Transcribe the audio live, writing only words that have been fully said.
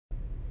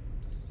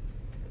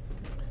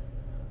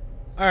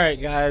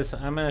Alright guys,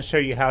 I'm going to show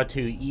you how to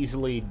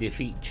easily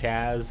defeat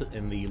Chaz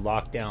in the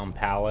Lockdown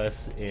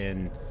Palace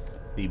in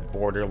the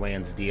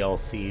Borderlands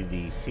DLC,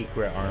 the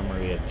Secret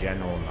Armory of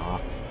General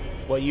Knoxx.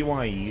 What you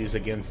want to use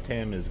against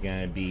him is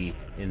going to be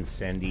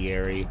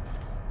Incendiary.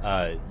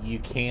 You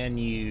can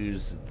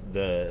use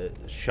the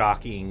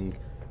Shocking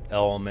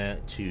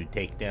element to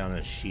take down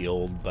a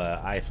shield, but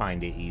I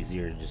find it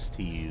easier just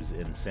to use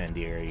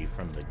Incendiary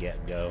from the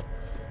get-go.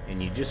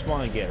 And you just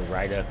want to get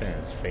right up in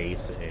his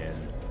face and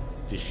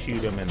just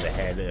shoot him in the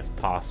head if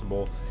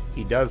possible.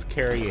 He does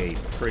carry a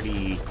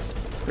pretty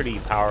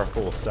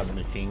powerful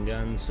submachine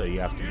gun, so you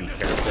have to be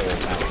careful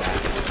about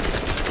that.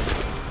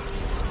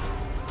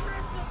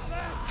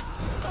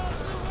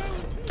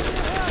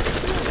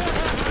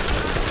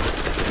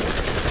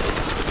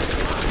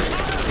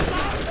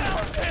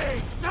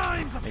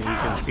 And you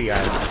can see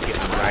I'm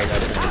getting right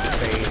up in his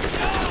face,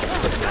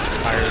 putting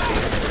fire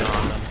damage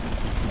on him,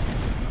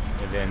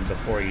 and then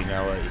before you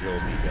know it, he'll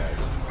be dead.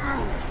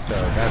 So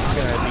that's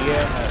going to be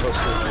it. I hope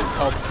this was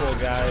helpful,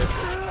 guys.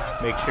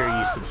 Make sure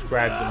you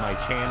subscribe to my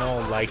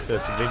channel, like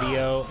this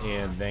video,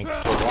 and thanks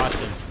for watching.